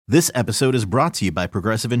This episode is brought to you by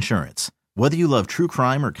Progressive Insurance. Whether you love true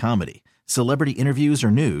crime or comedy, celebrity interviews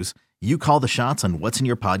or news, you call the shots on what's in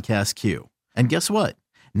your podcast queue. And guess what?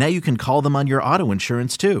 Now you can call them on your auto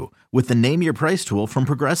insurance too with the Name Your Price tool from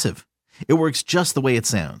Progressive. It works just the way it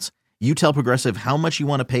sounds. You tell Progressive how much you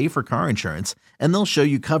want to pay for car insurance, and they'll show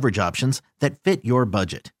you coverage options that fit your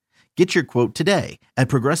budget. Get your quote today at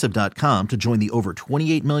Progressive.com to join the over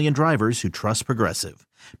 28 million drivers who trust Progressive.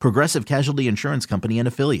 Progressive Casualty Insurance Company and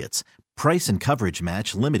Affiliates. Price and coverage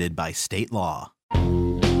match limited by state law.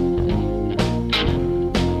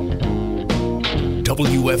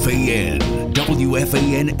 WFAN,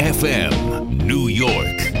 WFAN-FM, New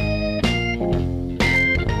York.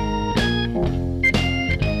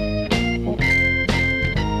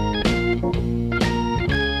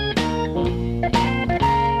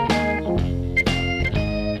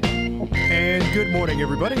 Good morning,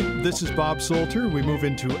 everybody. This is Bob Salter. We move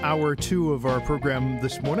into hour two of our program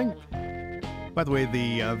this morning. By the way,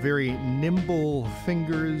 the very nimble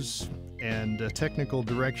fingers and technical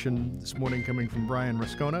direction this morning coming from Brian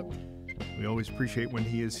Rascona. We always appreciate when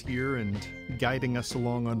he is here and guiding us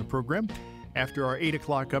along on the program. After our 8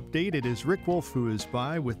 o'clock update, it is Rick Wolf who is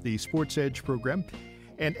by with the Sports Edge program.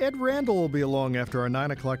 And Ed Randall will be along after our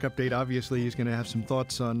 9 o'clock update. Obviously, he's going to have some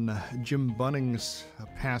thoughts on Jim Bunning's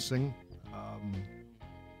passing.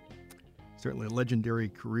 Certainly a legendary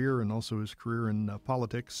career, and also his career in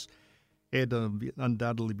politics. Ed will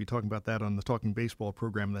undoubtedly be talking about that on the Talking Baseball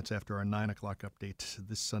program. That's after our 9 o'clock update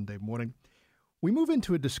this Sunday morning. We move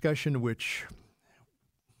into a discussion which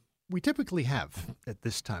we typically have at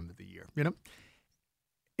this time of the year. You know,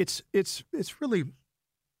 it's really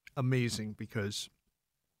amazing because,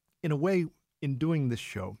 in a way, in doing this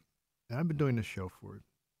show, and I've been doing this show for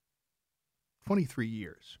 23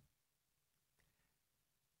 years.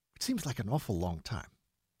 It seems like an awful long time,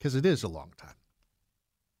 because it is a long time.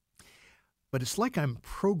 But it's like I'm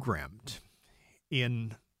programmed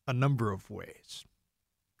in a number of ways.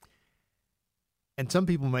 And some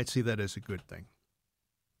people might see that as a good thing.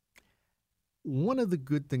 One of the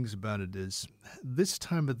good things about it is this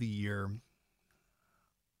time of the year,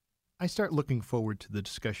 I start looking forward to the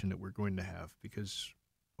discussion that we're going to have, because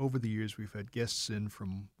over the years we've had guests in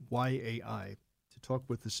from YAI to talk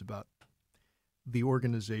with us about the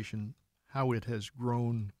organization, how it has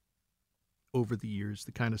grown over the years,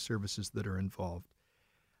 the kind of services that are involved.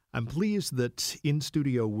 I'm pleased that in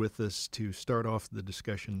studio with us to start off the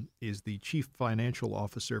discussion is the Chief Financial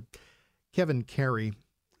Officer, Kevin Carey,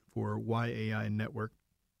 for YAI Network.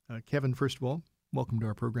 Kevin, first of all, welcome to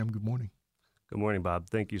our program. Good morning. Good morning, Bob.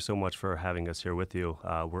 Thank you so much for having us here with you.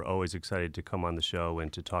 We're always excited to come on the show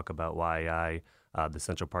and to talk about YAI, the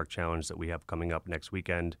Central Park Challenge that we have coming up next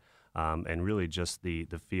weekend. And really just the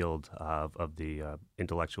field of the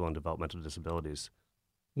intellectual and developmental disabilities.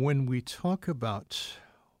 When we talk about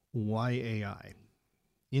YAI,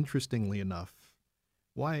 interestingly enough,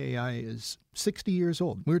 YAI is 60 years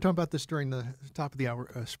old. We were talking about this during the top of the hour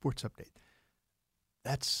sports update.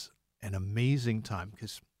 That's an amazing time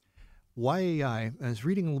because YAI, I was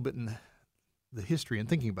reading a little bit in the history and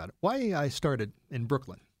thinking about it, YAI started in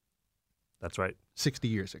Brooklyn. That's right. 60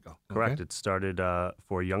 years ago. Correct. Okay. It started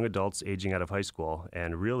for young adults aging out of high school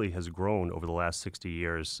and really has grown over the last 60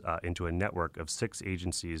 years into a network of 6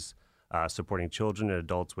 agencies supporting children and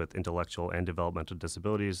adults with intellectual and developmental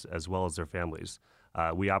disabilities, as well as their families.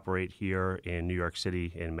 We operate here in New York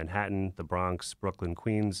City, in Manhattan, the Bronx, Brooklyn,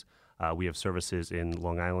 Queens. We have services in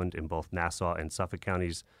Long Island in both Nassau and Suffolk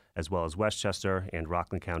counties, as well as Westchester and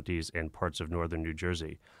Rockland counties and parts of northern New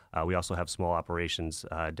Jersey. We also have small operations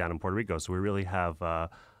down in Puerto Rico, so we really have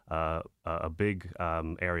a big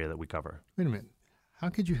area that we cover. Wait a minute. How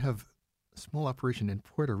could you have a small operation in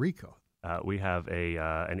Puerto Rico? We have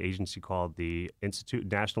an agency called the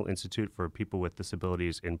National Institute for People with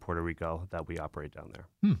Disabilities in Puerto Rico that we operate down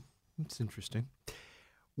there. That's interesting.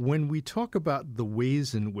 When we talk about the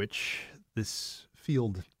ways in which this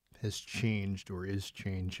field has changed or is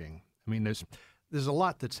changing, I mean, there's a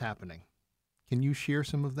lot that's happening. Can you share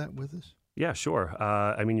some of that with us? Yeah, sure.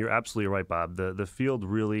 I mean, you're absolutely right, Bob. The field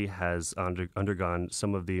really has undergone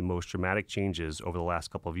some of the most dramatic changes over the last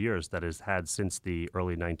couple of years that it's had since the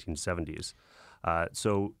early 1970s.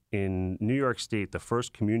 So in New York State, the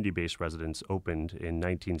first community-based residence opened in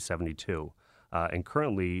 1972. And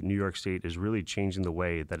currently, New York State is really changing the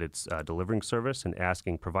way that it's delivering service and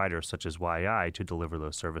asking providers such as YI to deliver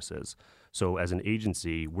those services. So as an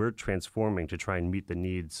agency, we're transforming to try and meet the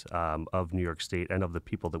needs of New York State and of the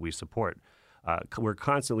people that we support. We're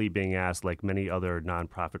constantly being asked, like many other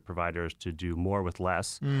nonprofit providers, to do more with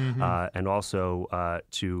less, and also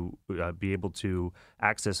to be able to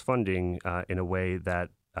access funding in a way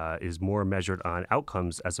that is more measured on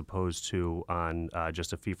outcomes as opposed to on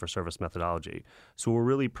just a fee-for-service methodology. So we're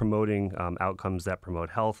really promoting outcomes that promote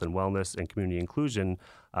health and wellness and community inclusion,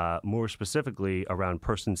 more specifically around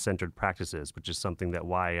person-centered practices, which is something that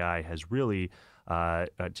YAI has really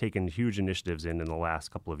taken huge initiatives in the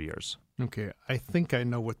last couple of years. Okay, I think I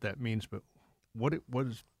know what that means, but what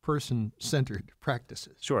is person-centered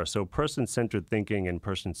practices? Sure. So person-centered thinking and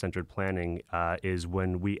person-centered planning is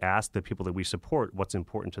when we ask the people that we support what's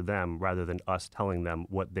important to them rather than us telling them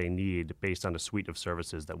what they need based on a suite of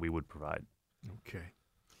services that we would provide. Okay.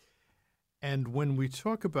 And when we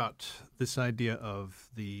talk about this idea of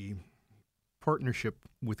the partnership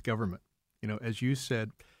with government, as you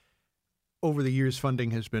said, over the years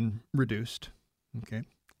funding has been reduced. Okay.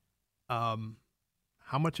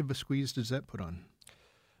 How much of a squeeze does that put on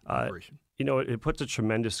operation? It puts a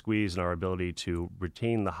tremendous squeeze in our ability to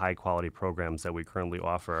retain the high-quality programs that we currently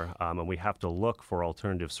offer, and we have to look for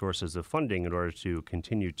alternative sources of funding in order to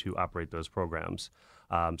continue to operate those programs.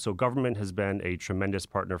 So government has been a tremendous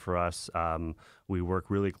partner for us. We work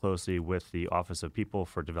really closely with the Office of People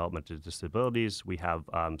for Developmental Disabilities. We have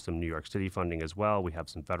some New York City funding as well. We have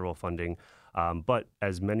some federal funding. But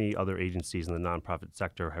as many other agencies in the nonprofit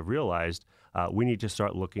sector have realized, we need to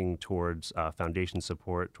start looking towards foundation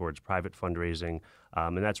support, towards private fundraising.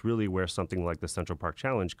 And that's really where something like the Central Park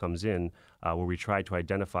Challenge comes in, where we try to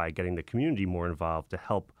identify getting the community more involved to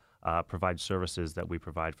help provide services that we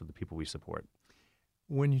provide for the people we support.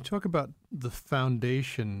 When you talk about the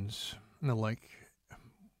foundations,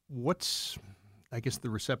 what's, I guess, the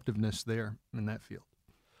receptiveness there in that field?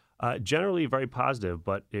 Generally very positive,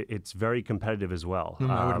 but it's very competitive as well.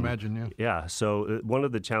 I would imagine, yeah. Yeah. So one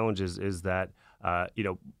of the challenges is that,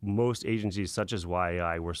 most agencies such as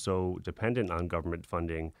YAI were so dependent on government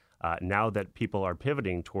funding. Now that people are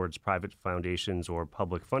pivoting towards private foundations or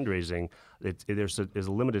public fundraising, there's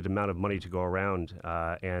a limited amount of money to go around,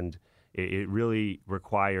 and it really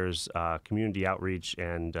requires community outreach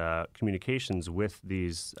and communications with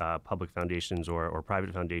these public foundations or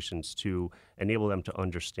private foundations to enable them to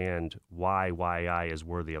understand why YAI is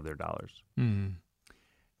worthy of their dollars. Mm.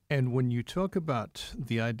 And when you talk about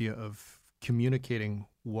the idea of communicating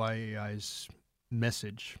YAI's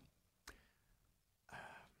message,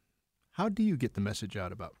 how do you get the message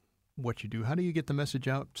out about what you do? How do you get the message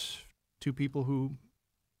out to people who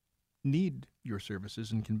need your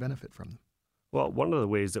services and can benefit from them? Well, one of the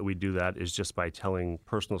ways that we do that is just by telling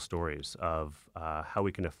personal stories of how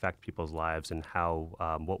we can affect people's lives and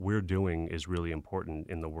how what we're doing is really important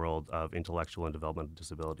in the world of intellectual and developmental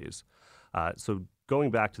disabilities. So going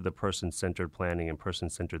back to the person-centered planning and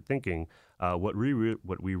person-centered thinking, what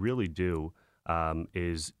we really do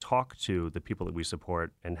is talk to the people that we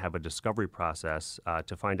support and have a discovery process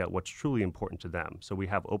to find out what's truly important to them. So we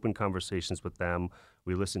have open conversations with them.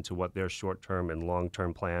 We listen to what their short-term and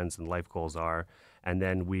long-term plans and life goals are, and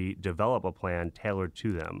then we develop a plan tailored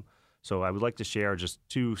to them. So I would like to share just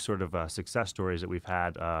two sort of success stories that we've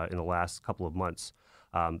had in the last couple of months.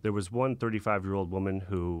 There was one 35-year-old woman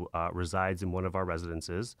who resides in one of our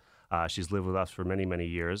residences. She's lived with us for many, many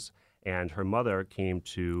years. And her mother came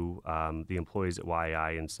to the employees at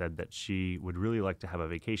YAI and said that she would really like to have a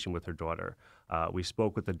vacation with her daughter. We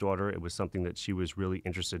spoke with the daughter. It was something that she was really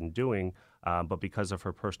interested in doing, but because of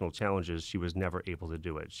her personal challenges, she was never able to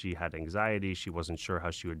do it. She had anxiety. She wasn't sure how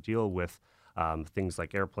she would deal with things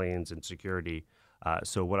like airplanes and security.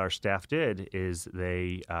 So what our staff did is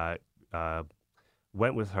they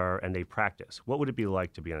went with her and they practiced. What would it be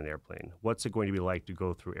like to be on an airplane? What's it going to be like to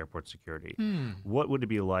go through airport security? What would it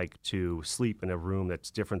be like to sleep in a room that's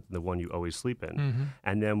different than the one you always sleep in? Mm-hmm.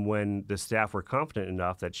 And then when the staff were confident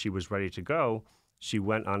enough that she was ready to go, she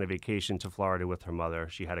went on a vacation to Florida with her mother.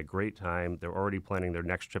 She had a great time. They're already planning their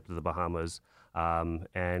next trip to the Bahamas.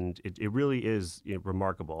 And it really is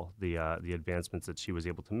remarkable, the advancements that she was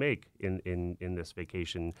able to make in this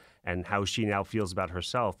vacation and how she now feels about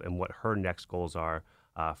herself and what her next goals are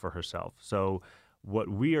for herself. So what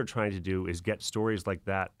we are trying to do is get stories like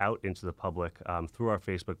that out into the public through our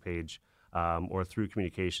Facebook page or through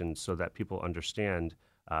communications so that people understand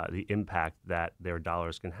the impact that their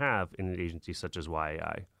dollars can have in an agency such as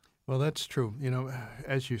YAI. Well, that's true.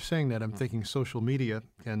 As you're saying that, I'm thinking social media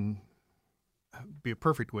can be a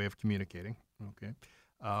perfect way of communicating, okay,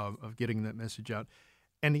 of getting that message out.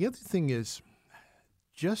 And the other thing is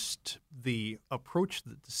just the approach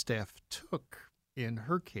that the staff took in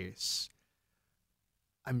her case,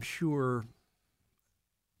 I'm sure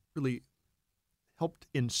really helped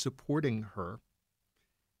in supporting her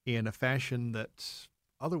in a fashion that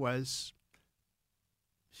otherwise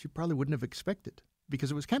she probably wouldn't have expected,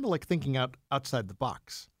 because it was kind of like thinking outside the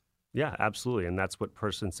box. Yeah, absolutely. And that's what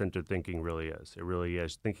person-centered thinking really is. It really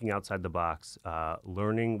is thinking outside the box,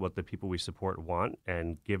 learning what the people we support want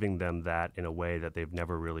and giving them that in a way that they've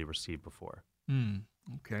never really received before.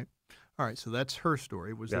 Okay. All right. So that's her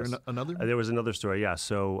story. Was Yes. there another? There was another story, yeah.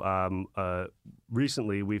 So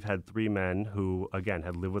recently we've had 3 men who, again,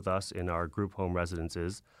 had lived with us in our group home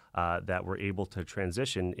residences that were able to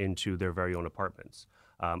transition into their very own apartments.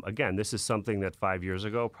 Again, this is something that 5 years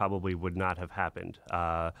ago probably would not have happened.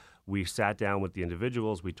 We sat down with the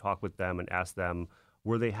individuals, we talked with them and asked them,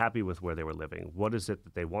 were they happy with where they were living? What is it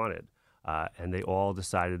that they wanted? And they all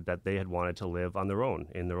decided that they had wanted to live on their own,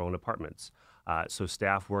 in their own apartments. So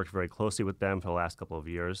staff worked very closely with them for the last couple of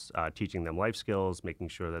years, teaching them life skills, making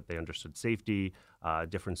sure that they understood safety,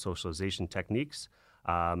 different socialization techniques.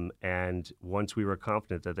 And once we were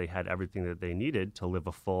confident that they had everything that they needed to live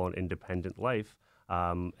a full and independent life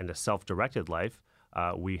and a self-directed life,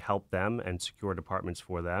 we helped them and secured apartments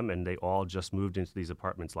for them, and they all just moved into these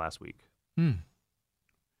apartments last week. So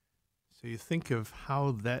you think of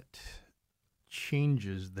how that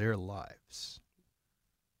changes their lives.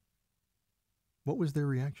 What was their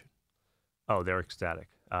reaction? Oh, they're ecstatic.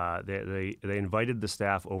 They invited the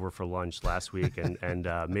staff over for lunch last week and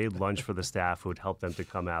made lunch for the staff who had helped them to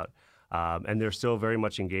come out. And they're still very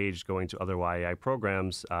much engaged going to other YAI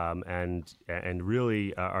programs and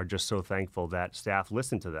really are just so thankful that staff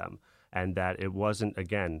listened to them and that it wasn't,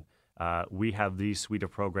 again, we have these suite of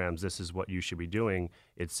programs, this is what you should be doing.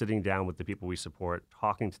 It's sitting down with the people we support,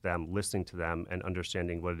 talking to them, listening to them, and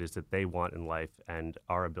understanding what it is that they want in life and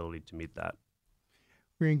our ability to meet that.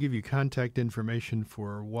 We're going to give you contact information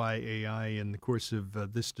for YAI in the course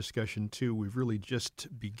of this discussion, too. We've really just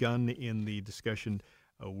begun in the discussion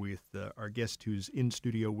with our guest who's in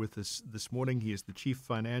studio with us this morning. He is the Chief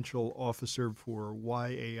Financial Officer for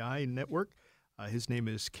YAI Network. His name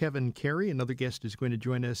is Kevin Carey. Another guest is going to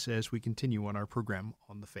join us as we continue on our program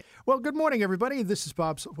on the Fan. Well, good morning, everybody. This is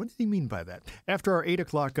Bob. What did he mean by that? After our 8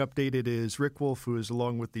 o'clock update, it is Rick Wolf, who is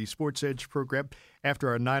along with the Sports Edge program. After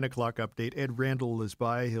our 9 o'clock update, Ed Randall is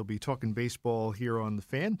by. He'll be talking baseball here on the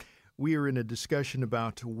Fan. We are in a discussion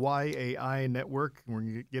about YAI Network. We're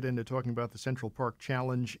going to get into talking about the Central Park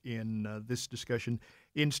Challenge in this discussion.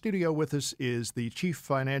 In studio with us is the Chief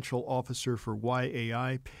Financial Officer for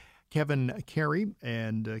YAI, Kevin Carey,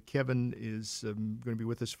 and Kevin is going to be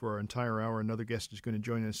with us for our entire hour. Another guest is going to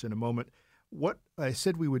join us in a moment. What I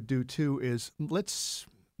said we would do, too, is let's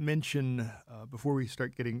mention, before we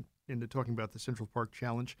start getting into talking about the Central Park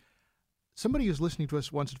Challenge, somebody who's listening to us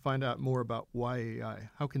wants to find out more about YAI.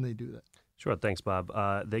 How can they do that? Sure. Thanks, Bob.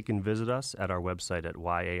 They can visit us at our website at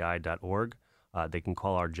yai.org. They can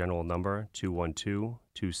call our general number,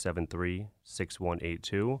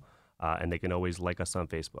 212-273-6182, and they can always like us on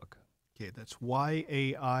Facebook. Okay, that's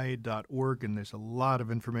yai.org, and there's a lot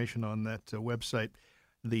of information on that website.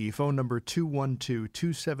 The phone number,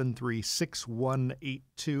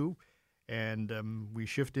 212-273-6182. And we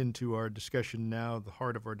shift into our discussion now, the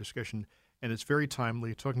heart of our discussion, and it's very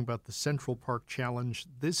timely, talking about the Central Park Challenge.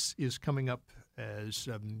 This is coming up, as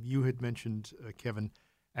you had mentioned, Kevin,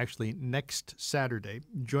 actually next Saturday.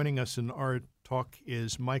 Joining us in our talk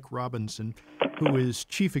is Mike Robinson, who is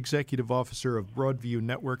Chief Executive Officer of Broadview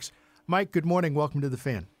Networks. Mike, good morning. Welcome to the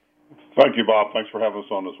Fan. Thank you, Bob. Thanks for having us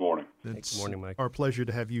on this morning. It's Good morning, Mike. Our pleasure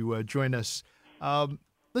to have you join us.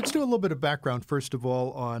 Let's do a little bit of background, first of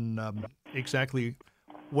all, on exactly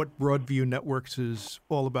what Broadview Networks is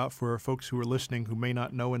all about for our folks who are listening who may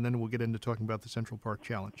not know, and then we'll get into talking about the Central Park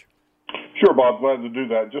Challenge. Sure, Bob. Glad to do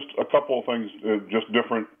that. Just a couple of things, just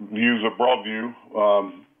different views of Broadview.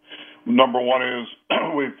 Number one is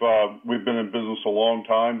we've been in business a long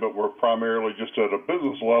time, but we're primarily just at a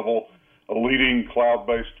business level, a leading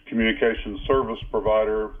cloud-based communication service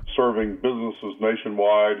provider serving businesses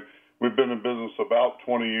nationwide. We've been in business about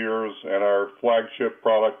 20 years, and our flagship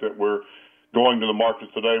product that we're going to the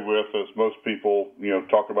market today with, as most people,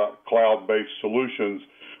 talk about cloud-based solutions,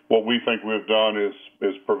 what we think we've done is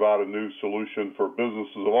provide a new solution for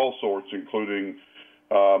businesses of all sorts, including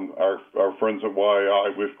our friends at YAI.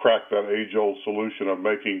 We've cracked that age-old solution of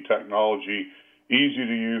making technology easy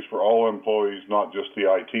to use for all employees, not just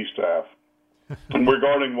the IT staff. And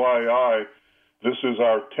regarding YAI, this is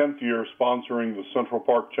our 10th year sponsoring the Central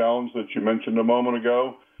Park Challenge that you mentioned a moment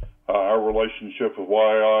ago. Our relationship with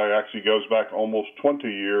YAI actually goes back almost 20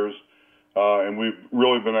 years, and we've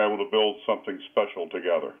really been able to build something special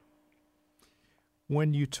together.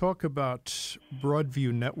 When you talk about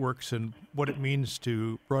Broadview Networks and what it means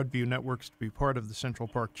to Broadview Networks to be part of the Central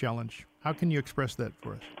Park Challenge, how can you express that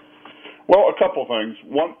for us? Well, a couple things.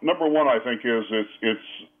 Number one, I think, is it's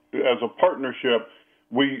as a partnership,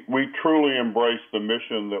 we truly embrace the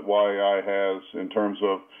mission that YAI has in terms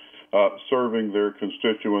of serving their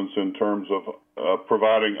constituents, in terms of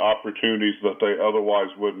providing opportunities that they otherwise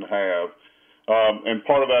wouldn't have. And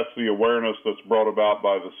part of that's the awareness that's brought about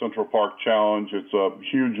by the Central Park Challenge. It's a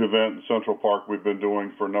huge event in Central Park we've been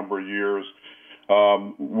doing for a number of years.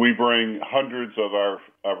 We bring hundreds of our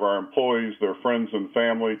employees, their friends and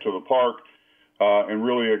family to the park, and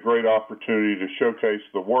really a great opportunity to showcase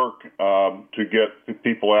the work, to get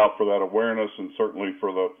people out for that awareness and certainly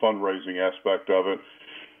for the fundraising aspect of it.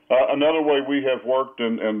 Another way we have worked,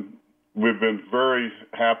 and we've been very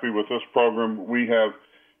happy with this program, we have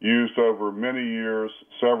used over many years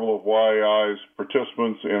several of YAI's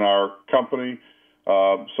participants in our company.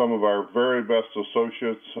 Some of our very best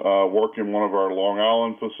associates work in one of our Long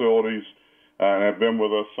Island facilities and have been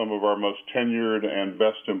with us, some of our most tenured and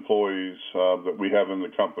best employees that we have in the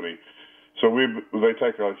company. So they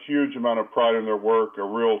take a huge amount of pride in their work, a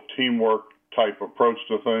real teamwork type approach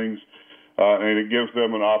to things, and it gives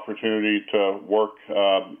them an opportunity to work,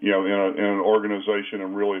 in an organization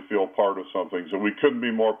and really feel part of something. So we couldn't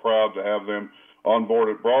be more proud to have them on board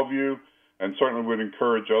at Broadview, and certainly would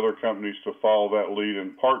encourage other companies to follow that lead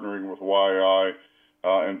in partnering with YAI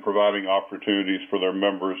and providing opportunities for their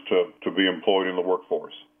members to be employed in the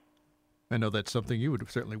workforce. I know that's something you would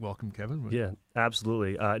certainly welcome, Kevin. Yeah,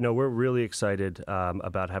 absolutely. No, we're really excited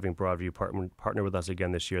about having Broadview partner with us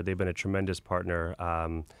again this year. They've been a tremendous partner,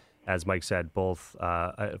 as Mike said, both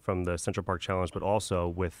from the Central Park Challenge, but also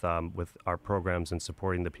with our programs and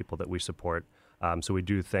supporting the people that we support. So we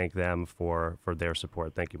do thank them for their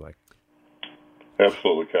support. Thank you, Mike.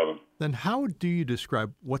 Absolutely, Kevin. Then how do you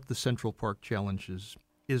describe what the Central Park Challenge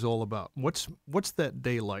is all about? What's that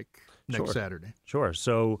day like next Saturday? Sure.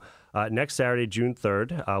 So next Saturday, June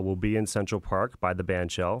 3rd, we'll be in Central Park by the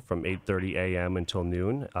bandshell from 8:30 a.m. until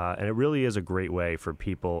noon. And it really is a great way for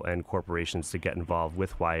people and corporations to get involved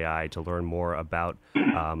with YAI, to learn more about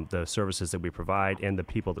the services that we provide and the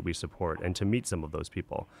people that we support, and to meet some of those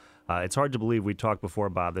people. It's hard to believe, we talked before,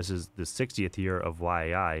 Bob, this is the 60th year of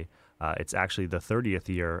YAI. It's actually the 30th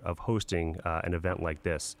year of hosting an event like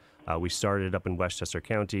this. We started up in Westchester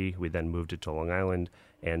County. We then moved it to Long Island.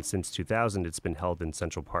 And since 2000, it's been held in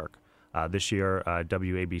Central Park. This year,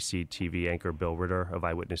 WABC TV anchor Bill Ritter of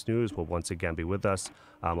Eyewitness News will once again be with us,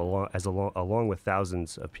 along with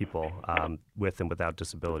thousands of people with and without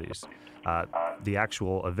disabilities. The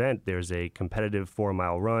actual event, there's a competitive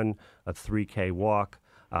 4-mile run, a 3K walk,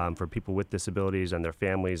 for people with disabilities and their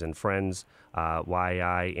families and friends,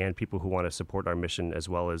 YAI, and people who want to support our mission, as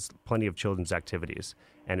well as plenty of children's activities.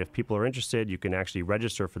 And if people are interested, you can actually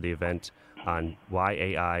register for the event on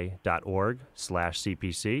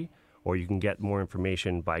yai.org/CPC, or you can get more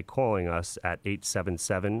information by calling us at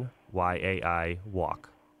 877-YAI-WALK.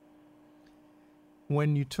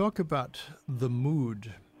 When you talk about the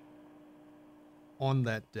mood on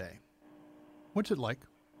that day, what's it like?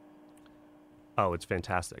 Oh, it's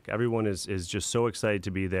fantastic. Everyone is just so excited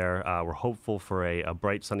to be there. We're hopeful for a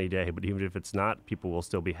bright, sunny day, but even if it's not, people will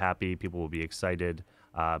still be happy. People will be excited.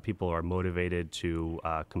 People are motivated to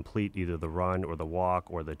complete either the run or the walk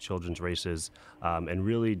or the children's races, and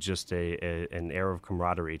really just an air of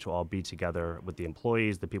camaraderie to all be together with the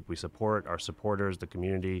employees, the people we support, our supporters, the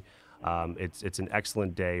community. It's an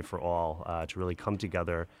excellent day for all to really come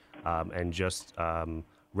together and just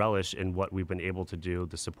relish in what we've been able to do,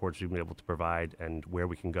 the supports we've been able to provide, and where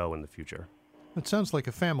we can go in the future. It sounds like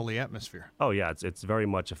a family atmosphere. Oh yeah, it's very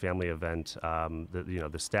much a family event. The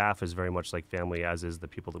staff is very much like family, as is the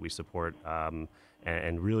people that we support, and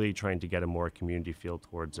really trying to get a more community feel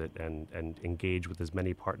towards it and engage with as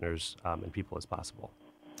many partners and people as possible.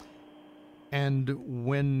 And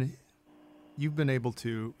when you've been able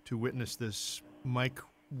to witness this, Mike,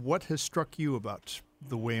 what has struck you about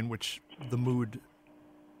the way in which the mood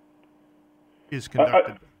is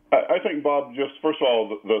conducted? I think, Bob, just first of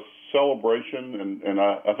all, the celebration, and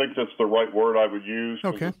I think that's the right word I would use.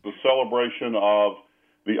 Okay. It's the celebration of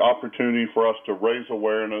the opportunity for us to raise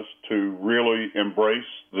awareness, to really embrace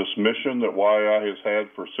this mission that YAI has had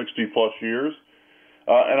for 60-plus years.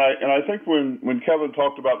 And I think when Kevin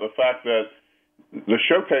talked about the fact that the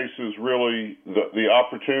showcase is really the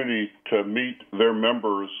opportunity to meet their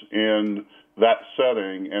members in that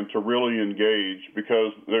setting and to really engage,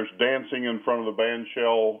 because there's dancing in front of the band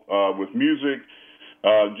shell with music,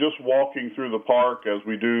 just walking through the park as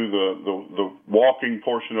we do the walking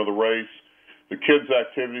portion of the race, the kids'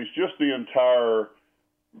 activities, just the entire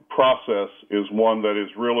process is one that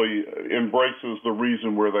is really embraces the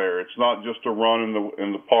reason we're there. It's not just a run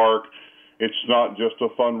in the park. It's not just a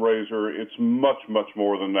fundraiser. It's much, much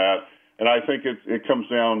more than that. And I think it comes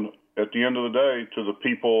down at the end of the day, to the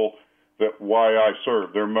people that YI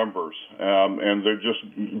serve, their members. And they're just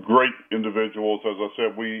great individuals. As I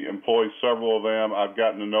said, we employ several of them. I've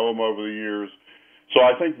gotten to know them over the years. So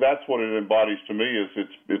I think that's what it embodies to me, is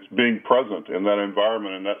it's being present in that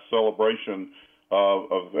environment and that celebration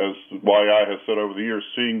of, as YI has said over the years,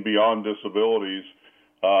 seeing beyond disabilities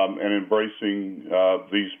and embracing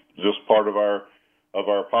these just part of our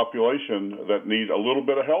population that need a little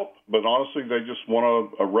bit of help, but honestly, they just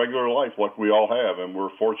want a regular life like we all have, and we're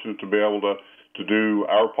fortunate to be able to do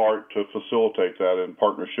our part to facilitate that in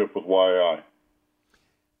partnership with YI.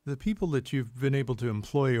 The people that you've been able to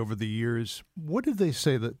employ over the years, what did they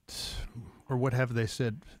say or what have they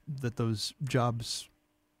said that those jobs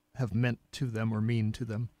have meant to them or mean to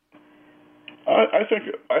them? I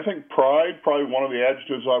think pride, probably one of the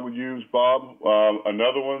adjectives I would use, Bob.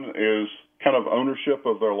 Another one is kind of ownership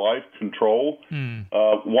of their life, control.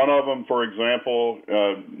 One of them, for example,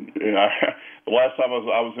 the last time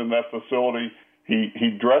I was in that facility,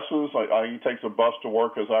 he dresses, he takes a bus to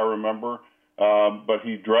work, as I remember, but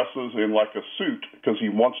he dresses in like a suit because he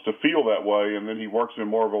wants to feel that way, and then he works in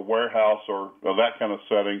more of a warehouse or that kind of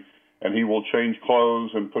setting, and he will change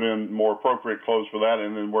clothes and put in more appropriate clothes for that,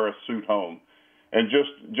 and then wear a suit home. And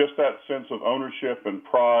just that sense of ownership and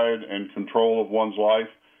pride and control of one's life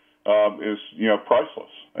is,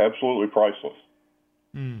 priceless, absolutely priceless.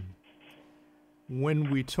 When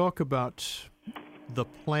we talk about the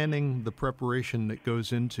planning, the preparation that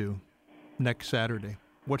goes into next Saturday,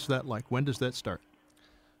 what's that like? When does that start?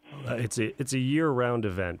 It's a year-round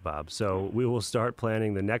event, Bob. So we will start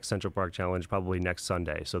planning the next Central Park Challenge probably next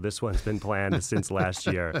Sunday. So this one's been planned since last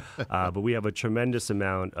year. But we have a tremendous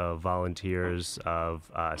amount of volunteers,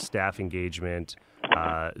 of staff engagement,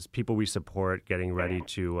 people we support getting ready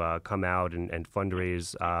to come out and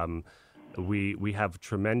fundraise. We have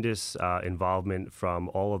tremendous involvement from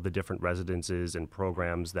all of the different residences and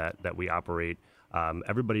programs that we operate.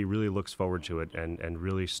 Everybody really looks forward to it and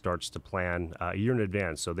really starts to plan a year in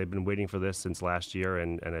advance. So they've been waiting for this since last year,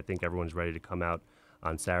 and I think everyone's ready to come out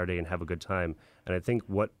on Saturday and have a good time. And I think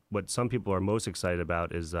what some people are most excited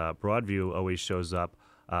about is Broadview always shows up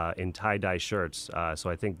in tie-dye shirts. So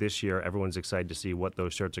I think this year everyone's excited to see what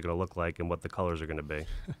those shirts are going to look like and what the colors are going to be.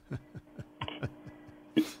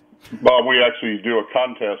 Bob, we actually do a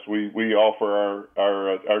contest. We offer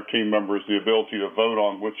our team members the ability to vote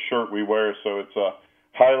on which shirt we wear, so it's a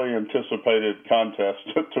highly anticipated contest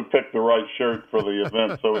to pick the right shirt for the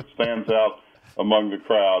event so it stands out among the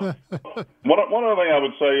crowd. One other thing I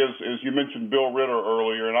would say is you mentioned Bill Ritter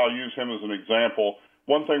earlier, and I'll use him as an example.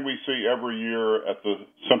 One thing we see every year at the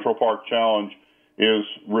Central Park Challenge is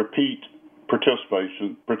repeat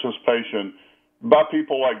participation by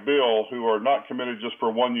people like Bill, who are not committed just for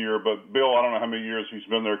 1 year, but Bill, I don't know how many years he's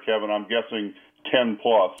been there, Kevin. I'm guessing 10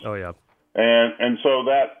 plus. Oh, yeah. And so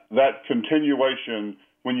that continuation,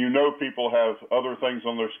 when people have other things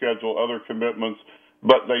on their schedule, other commitments,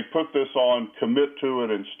 but they put this on, commit to it,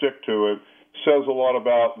 and stick to it, says a lot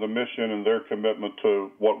about the mission and their commitment to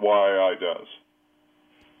what YI does.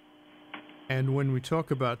 And when we talk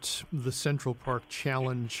about the Central Park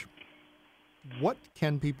Challenge, what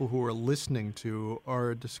can people who are listening to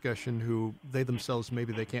our discussion, who they themselves,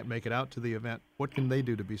 maybe they can't make it out to the event, what can they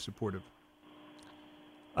do to be supportive?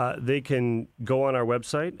 They can go on our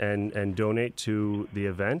website and donate to the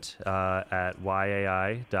event at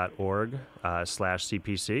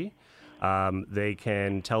yai.org/CPC. They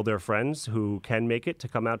can tell their friends who can make it to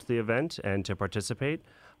come out to the event and to participate.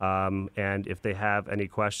 And if they have any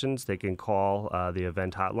questions, they can call the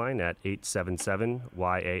event hotline at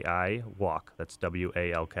 877-YAI-WALK. That's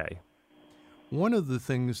WALK. One of the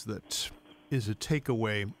things that is a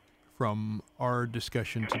takeaway from our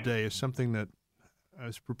discussion today is something that I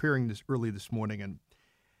was preparing this early this morning and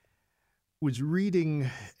was reading,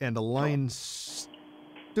 and a line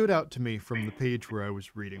stood out to me from the page where I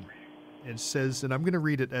was reading. It says, and I'm going to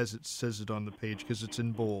read it as it says it on the page because it's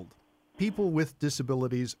in bold: people with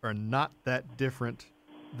disabilities are not that different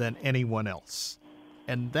than anyone else.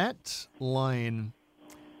 And that line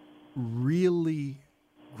really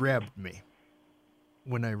grabbed me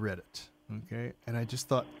when I read it, okay? And I just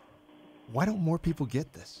thought, why don't more people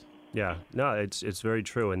get this? Yeah, no, it's very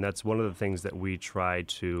true. And that's one of the things that we try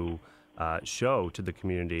to show to the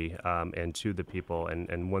community and to the people.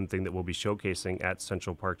 And one thing that we'll be showcasing at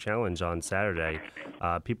Central Park Challenge on Saturday,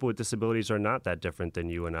 people with disabilities are not that different than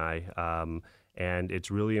you and I. And it's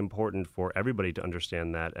really important for everybody to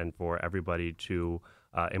understand that and for everybody to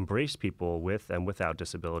embrace people with and without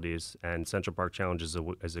disabilities. And Central Park Challenge is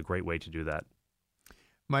a great way to do that.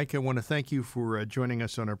 Mike, I want to thank you for joining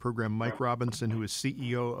us on our program. Mike Robinson, who is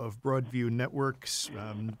CEO of Broadview Networks,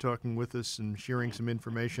 talking with us and sharing some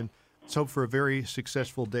information. Let's hope for a very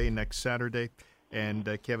successful day next Saturday.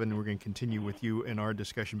 And Kevin, we're going to continue with you in our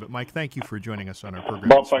discussion. But Mike, thank you for joining us on our program.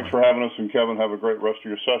 Bob, thanks for having us. And Kevin, have a great rest of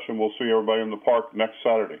your session. We'll see everybody in the park next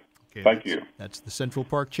Saturday. Okay, thank you. That's the Central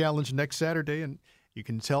Park Challenge next Saturday. And you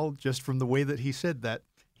can tell just from the way that he said that,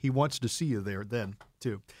 he wants to see you there then,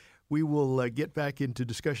 too. We will get back into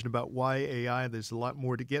discussion about why AI. There's a lot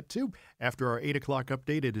more to get to. After our 8 o'clock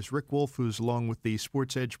update, it is Rick Wolf, who's along with the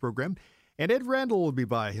Sports Edge program. And Ed Randall will be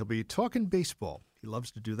by. He'll be talking baseball. He loves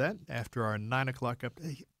to do that after our 9 o'clock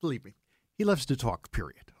update. Believe me, he loves to talk,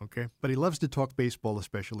 period, okay? But he loves to talk baseball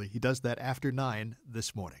especially. He does that after 9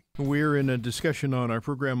 this morning. We're in a discussion on our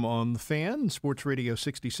program on The Fan, Sports Radio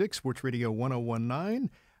 66, Sports Radio 1019,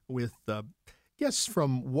 with guests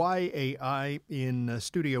from YAI. In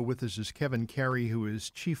studio with us is Kevin Carey, who is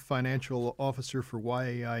Chief Financial Officer for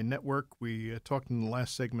YAI Network. We talked in the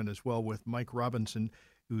last segment as well with Mike Robinson,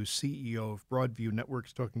 who's CEO of Broadview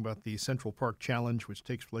Networks, talking about the Central Park Challenge, which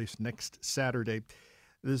takes place next Saturday.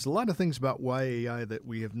 There's a lot of things about YAI that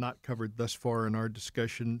we have not covered thus far in our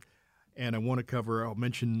discussion, and I want to cover, I'll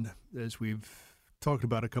mention, as we've talked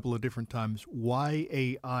about a couple of different times,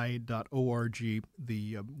 yai.org,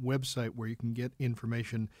 the website where you can get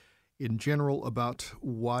information in general about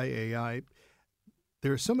YAI.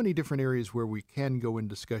 There are so many different areas where we can go in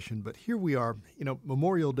discussion, but here we are,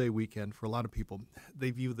 Memorial Day weekend. For a lot of people,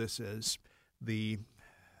 they view this as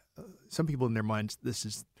some people in their minds, this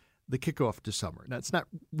is the kickoff to summer. Now, it's not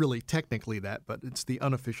really technically that, but it's the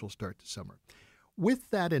unofficial start to summer.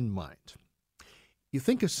 With that in mind, you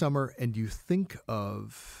think of summer and you think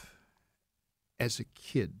of, as a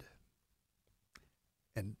kid,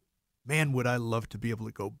 and man, would I love to be able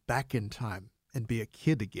to go back in time and be a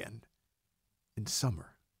kid again in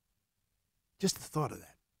summer. Just the thought of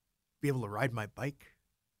that. Be able to ride my bike,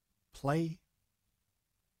 play,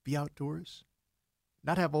 be outdoors,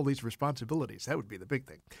 not have all these responsibilities. That would be the big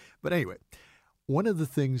thing. But anyway, one of the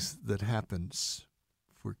things that happens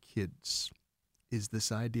for kids is this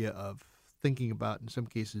idea of thinking about, in some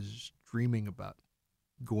cases, dreaming about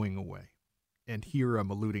going away. And here I'm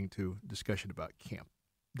alluding to discussion about camp.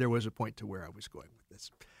 There was a point to where I was going with this.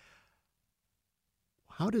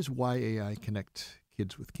 How does YAI connect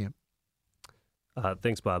kids with camp?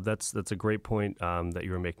 Thanks, Bob. That's a great point that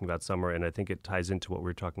you were making about summer, and I think it ties into what we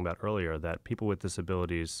were talking about earlier, that people with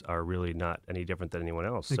disabilities are really not any different than anyone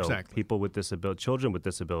else. Exactly. So people with children with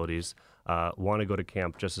disabilities want to go to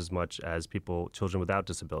camp just as much as children without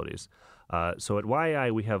disabilities. So at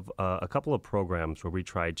YAI, we have a couple of programs where we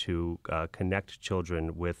try to connect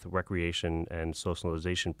children with recreation and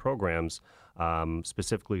socialization programs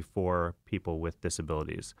specifically for people with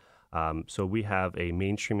disabilities. So we have a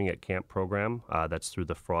Mainstreaming at Camp program that's through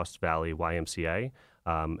the Frost Valley YMCA.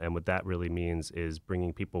 And what that really means is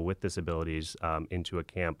bringing people with disabilities into a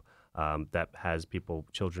camp that has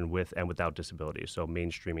children with and without disabilities, so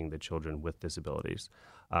mainstreaming the children with disabilities.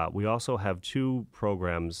 We also have two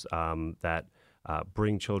programs that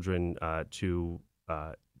bring children to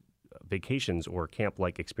vacations or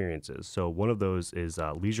camp-like experiences. So one of those is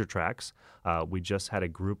Leisure Tracks. We just had a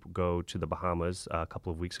group go to the Bahamas a couple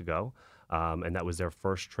of weeks ago, and that was their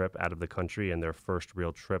first trip out of the country and their first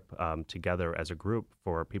real trip together as a group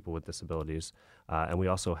for people with disabilities. And we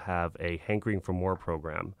also have a Hankering for More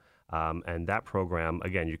program. And that program,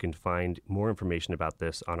 again, you can find more information about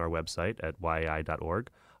this on our website at yai.org.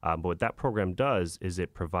 But what that program does is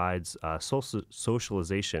it provides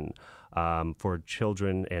socialization for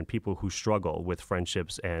children and people who struggle with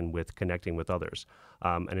friendships and with connecting with others.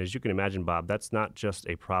 And as you can imagine, Bob, that's not just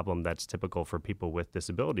a problem that's typical for people with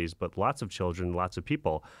disabilities, but lots of children, lots of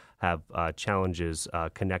people have challenges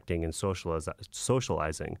connecting and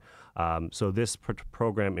socializing. So this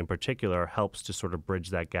program in particular helps to sort of bridge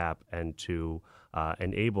that gap and to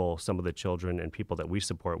enable some of the children and people that we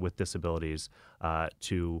support with disabilities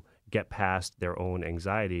to get past their own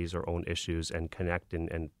anxieties or own issues and connect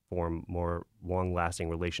and form more long-lasting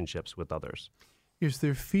relationships with others. Is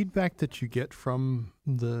there feedback that you get from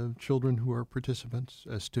the children who are participants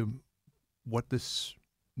as to what this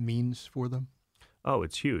means for them? Oh,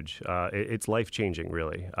 it's huge. It's life-changing,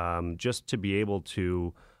 really. Just to be able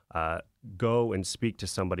to go and speak to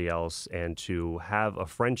somebody else and to have a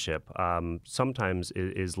friendship sometimes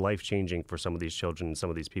is life-changing for some of these children and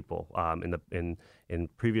some of these people. In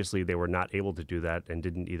previously, they were not able to do that and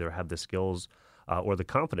didn't either have the skills or the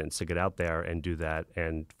confidence to get out there and do that.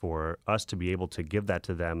 And for us to be able to give that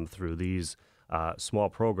to them through these small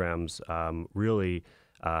programs really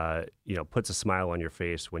puts a smile on your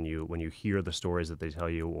face when you hear the stories that they tell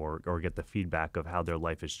you or get the feedback of how their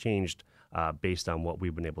life has changed based on what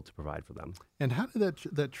we've been able to provide for them. And how did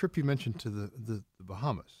that trip you mentioned to the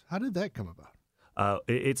Bahamas, how did that come about?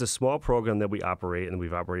 It's a small program that we operate, and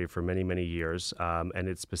we've operated for many, many years. And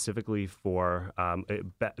it's specifically for,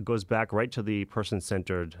 it goes back right to the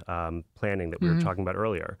person-centered planning that we were talking about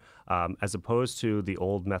earlier. As opposed to the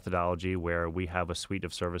old methodology where we have a suite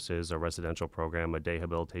of services, a residential program, a day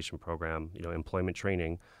habilitation program, employment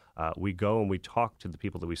training, we go and we talk to the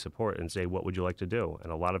people that we support and say, what would you like to do?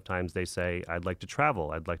 And a lot of times they say, I'd like to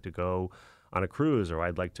travel. I'd like to go on a cruise, or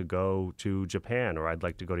I'd like to go to Japan, or I'd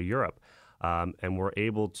like to go to Europe. And we're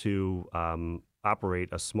able to operate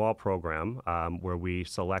a small program where we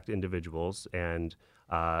select individuals and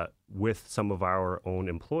with some of our own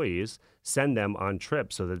employees, send them on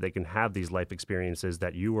trips so that they can have these life experiences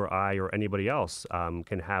that you or I or anybody else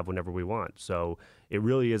can have whenever we want. So it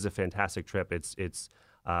really is a fantastic trip. It's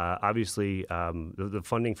obviously, the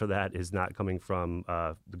funding for that is not coming from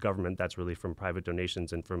the government. That's really from private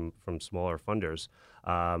donations and from smaller funders.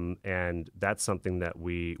 And that's something that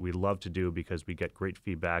we love to do because we get great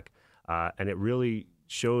feedback. And it really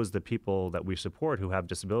shows the people that we support who have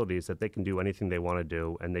disabilities that they can do anything they want to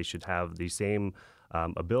do, and they should have the same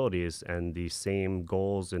abilities and the same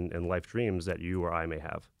goals and life dreams that you or I may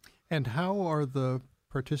have. And how are the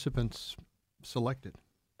participants selected?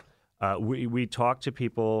 We talk to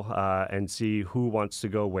people and see who wants to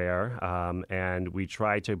go where, and we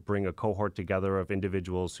try to bring a cohort together of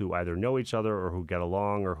individuals who either know each other or who get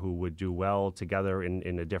along or who would do well together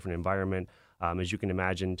in a different environment. As you can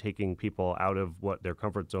imagine, taking people out of what their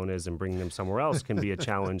comfort zone is and bringing them somewhere else can be a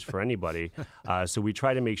challenge for anybody. So we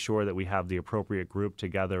try to make sure that we have the appropriate group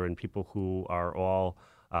together and people who are all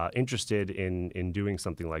interested in doing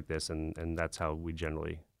something like this, and that's how we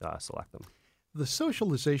generally select them. The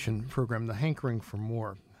socialization program, the Hankering for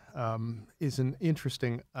More, is an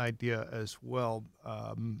interesting idea as well.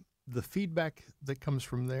 The feedback that comes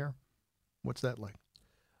from there, what's that like?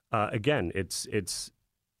 Again, it's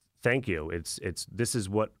thank you. This is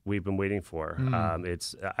what we've been waiting for.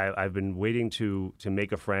 I've been waiting to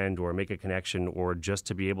make a friend or make a connection or just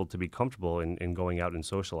to be able to be comfortable in going out and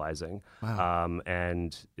socializing. Wow.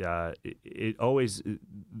 It always,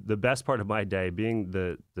 the best part of my day being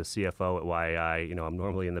the CFO at YAI, I'm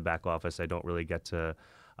normally in the back office. I don't really get to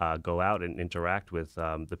go out and interact with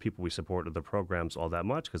the people we support or the programs all that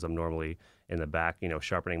much because I'm normally in the back,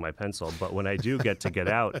 sharpening my pencil. But when I do get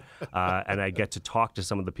out and I get to talk to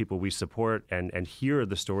some of the people we support and hear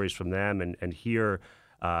the stories from them and hear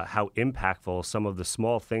how impactful some of the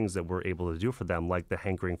small things that we're able to do for them, like the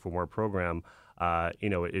Hankering for More program,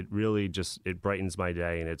 it really it brightens my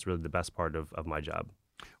day, and it's really the best part of my job.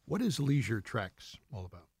 What is Leisure Tracks all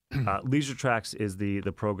about? Leisure Tracks is the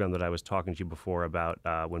program that I was talking to you before about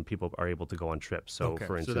when people are able to go on trips. So,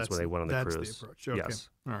 for instance, when they went on the cruise. That's the approach. Okay. Yes.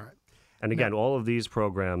 All right. And again, all of these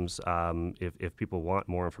programs, if people want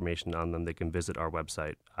more information on them, they can visit our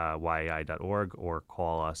website, yai.org, or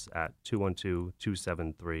call us at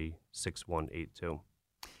 212-273-6182.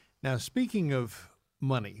 Now, speaking of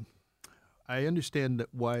money, I understand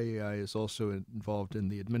that YAI is also involved in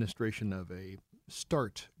the administration of a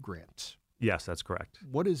START grant. Yes, that's correct.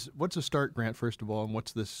 What's a START grant, first of all, and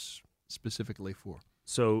what's this specifically for?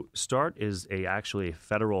 So START is actually a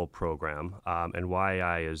federal program, and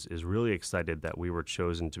YAI is really excited that we were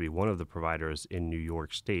chosen to be one of the providers in New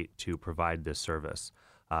York State to provide this service.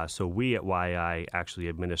 So we at YAI actually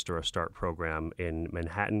administer a START program in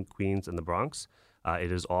Manhattan, Queens, and the Bronx.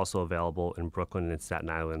 It is also available in Brooklyn and Staten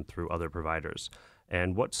Island through other providers.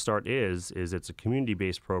 And what START is it's a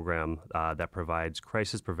community-based program that provides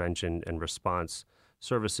crisis prevention and response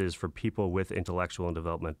services for people with intellectual and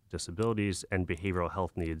developmental disabilities and behavioral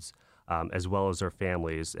health needs, as well as their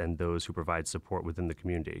families and those who provide support within the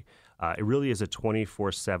community. It really is a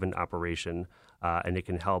 24/7 operation, and it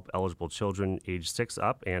can help eligible children age 6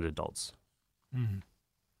 up and adults. Mm-hmm.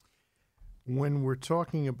 When we're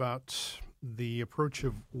talking about the approach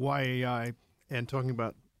of YAI and talking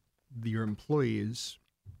about your employees,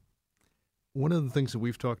 one of the things that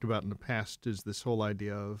we've talked about in the past is this whole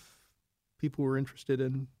idea of people who are interested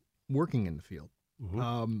in working in the field.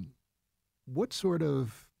 Mm-hmm. What sort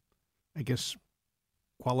of,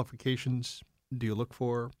 qualifications do you look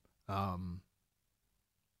for?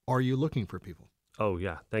 Are you looking for people? Oh,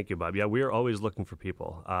 yeah. Thank you, Bob. Yeah, we are always looking for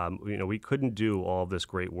people. We couldn't do all of this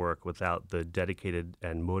great work without the dedicated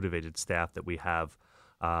and motivated staff that we have.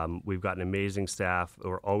 We've got an amazing staff.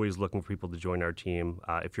 We're always looking for people to join our team.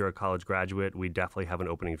 If you're a college graduate, we definitely have an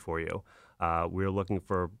opening for you. We're looking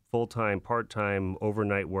for full-time, part-time,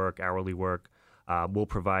 overnight work, hourly work. We'll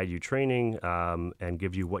provide you training and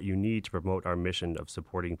give you what you need to promote our mission of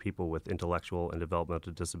supporting people with intellectual and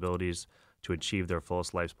developmental disabilities to achieve their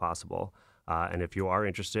fullest lives possible. And if you are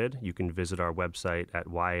interested, you can visit our website at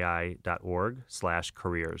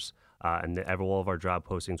yai.org/careers. And all of our job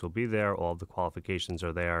postings will be there. All of the qualifications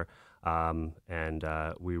are there. And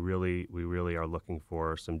we really are looking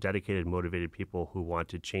for some dedicated, motivated people who want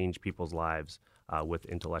to change people's lives with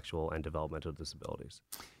intellectual and developmental disabilities.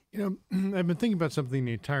 You know, I've been thinking about something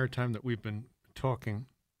the entire time that we've been talking,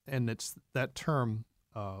 and it's that term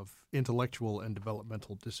of intellectual and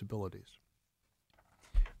developmental disabilities.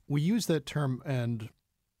 We use that term, and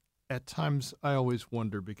at times I always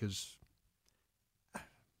wonder because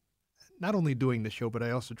not only doing the show, but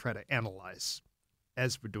I also try to analyze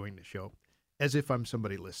as we're doing the show, as if I'm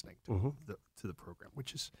somebody listening to the program,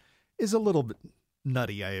 which is a little bit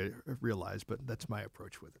nutty, I realize, but that's my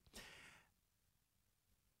approach with it.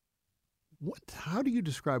 How do you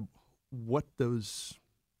describe what those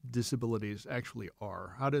disabilities actually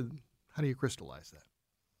are? How do you crystallize that?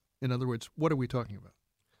 In other words, what are we talking about?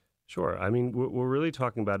 Sure. I mean, what we're really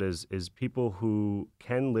talking about is people who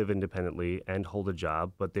can live independently and hold a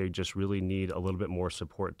job, but they just really need a little bit more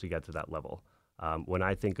support to get to that level. When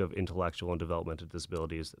I think of intellectual and developmental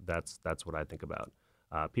disabilities, that's what I think about.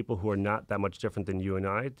 People who are not that much different than you and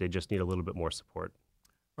I, they just need a little bit more support.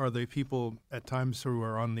 Are they people at times who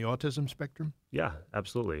are on the autism spectrum? Yeah,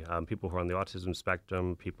 absolutely. People who are on the autism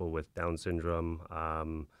spectrum, people with Down syndrome.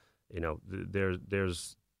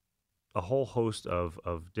 There's a whole host of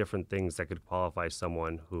different things that could qualify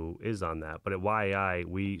someone who is on that. But at YAI,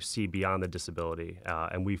 we see beyond the disability,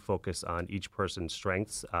 and we focus on each person's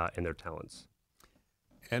strengths and their talents.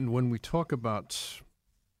 And when we talk about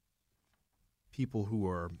people who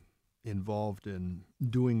are involved in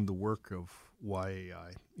doing the work of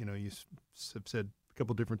YAI, you know, you have said a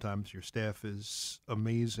couple different times your staff is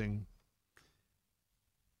amazing.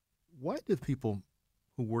 Why do people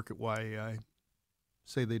who work at YAI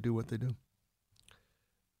say they do what they do?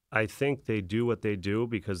 I think they do what they do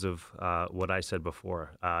because of what I said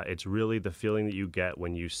before. It's really the feeling that you get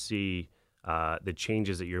when you see the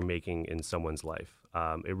changes that you're making in someone's life.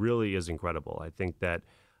 It really is incredible. I think that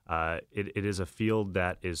it is a field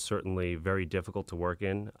that is certainly very difficult to work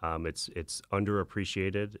in. It's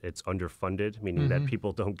underappreciated. It's underfunded, meaning that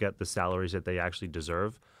people don't get the salaries that they actually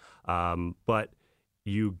deserve. But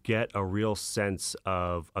you get a real sense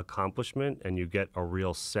of accomplishment, and you get a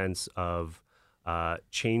real sense of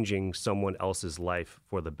changing someone else's life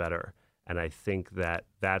for the better. And I think that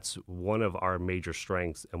that's one of our major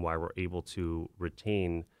strengths and why we're able to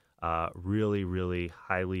retain really, really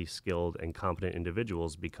highly skilled and competent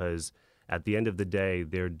individuals, because at the end of the day,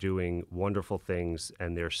 they're doing wonderful things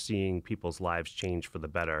and they're seeing people's lives change for the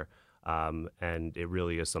better. And it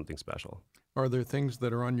really is something special. Are there things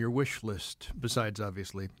that are on your wish list besides,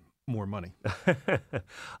 obviously, more money?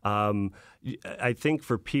 I think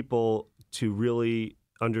for people to really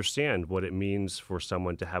understand what it means for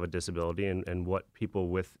someone to have a disability and what people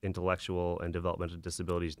with intellectual and developmental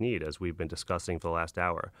disabilities need, as we've been discussing for the last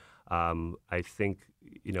hour. I think,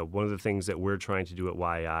 one of the things that we're trying to do at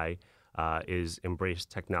YAI is embrace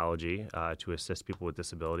technology to assist people with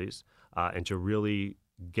disabilities and to really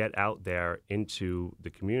get out there into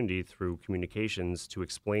the community through communications to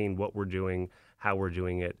explain what we're doing, how we're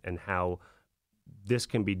doing it, and how this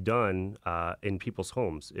can be done in people's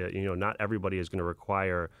homes. Not everybody is going to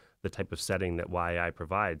require the type of setting that YAI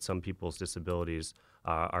provides. Some people's disabilities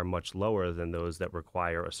are much lower than those that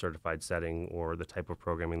require a certified setting or the type of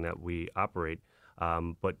programming that we operate.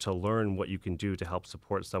 But to learn what you can do to help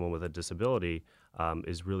support someone with a disability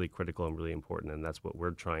is really critical and really important, and that's what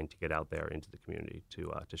we're trying to get out there into the community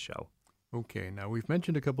to show. Okay, now we've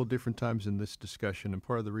mentioned a couple different times in this discussion, and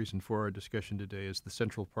part of the reason for our discussion today is the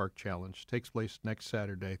Central Park Challenge. It takes place next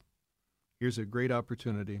Saturday. Here's a great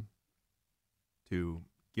opportunity to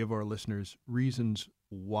give our listeners reasons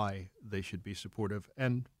why they should be supportive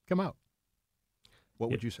and come out. What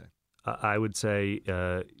would you say? I would say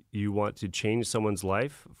you want to change someone's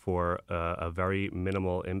life for a very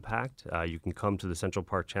minimal impact. You can come to the Central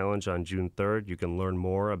Park Challenge on June 3rd. You can learn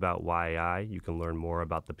more about YAI. You can learn more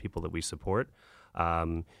about the people that we support.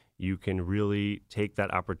 You can really take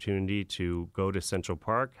that opportunity to go to Central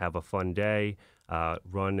Park, have a fun day,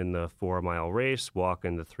 run in the 4-mile race, walk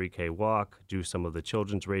in the 3K walk, do some of the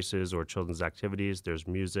children's races or children's activities. There's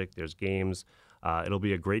music, there's games. It'll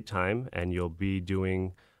be a great time, and you'll be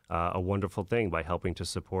doing a wonderful thing by helping to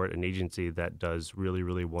support an agency that does really,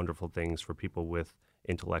 really wonderful things for people with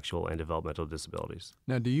intellectual and developmental disabilities.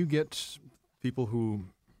 Now, do you get people who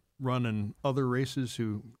run in other races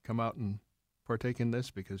who come out and partake in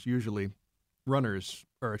this? Because usually runners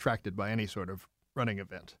are attracted by any sort of running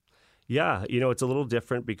event. Yeah, it's a little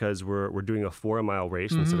different because we're doing a 4-mile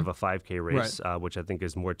race instead of a 5K race, which I think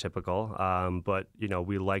is more typical. But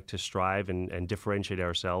we like to strive and differentiate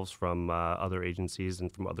ourselves from other agencies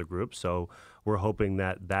and from other groups. So we're hoping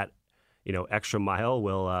that extra mile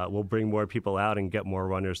will bring more people out and get more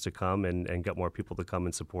runners to come and get more people to come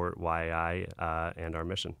and support YAI and our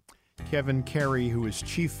mission. Kevin Carey, who is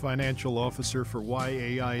Chief Financial Officer for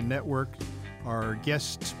YAI Network, our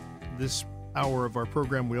guest this hour of our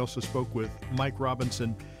program. We also spoke with Mike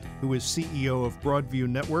Robinson, who is CEO of Broadview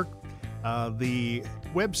Network. The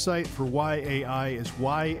website for YAI is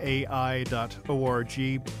yai.org,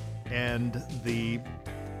 and the,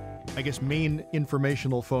 main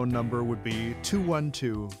informational phone number would be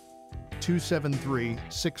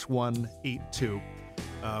 212-273-6182.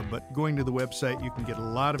 But going to the website, you can get a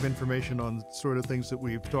lot of information on the sort of things that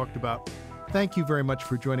we've talked about. Thank you very much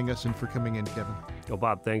for joining us and for coming in, Kevin. Well,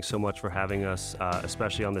 Bob, thanks so much for having us,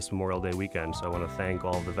 especially on this Memorial Day weekend. So I want to thank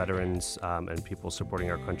all the veterans and people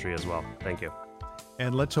supporting our country as well. Thank you.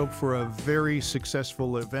 And let's hope for a very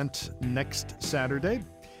successful event next Saturday.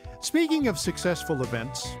 Speaking of successful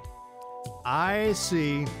events, I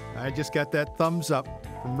just got that thumbs up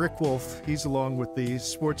from Rick Wolf. He's along with the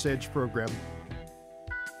Sports Edge program.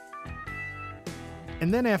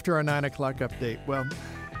 And then after our 9 o'clock update, well,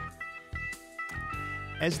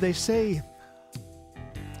 as they say,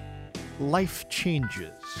 life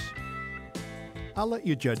changes. I'll let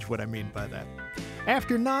you judge what I mean by that.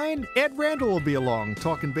 After 9, Ed Randall will be along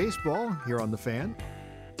talking baseball here on The Fan.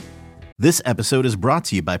 This episode is brought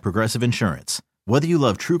to you by Progressive Insurance. Whether you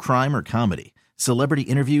love true crime or comedy, celebrity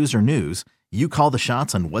interviews or news, you call the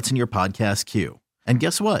shots on what's in your podcast queue. And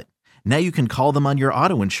guess what? Now you can call them on your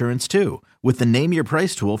auto insurance too with the Name Your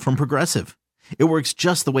Price tool from Progressive. It works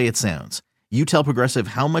just the way it sounds. You tell Progressive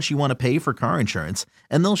how much you want to pay for car insurance,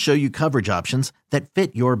 and they'll show you coverage options that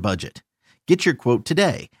fit your budget. Get your quote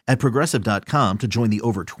today at Progressive.com to join the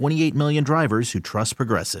over 28 million drivers who trust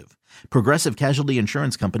Progressive. Progressive Casualty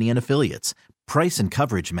Insurance Company and Affiliates. Price and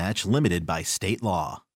coverage match limited by state law.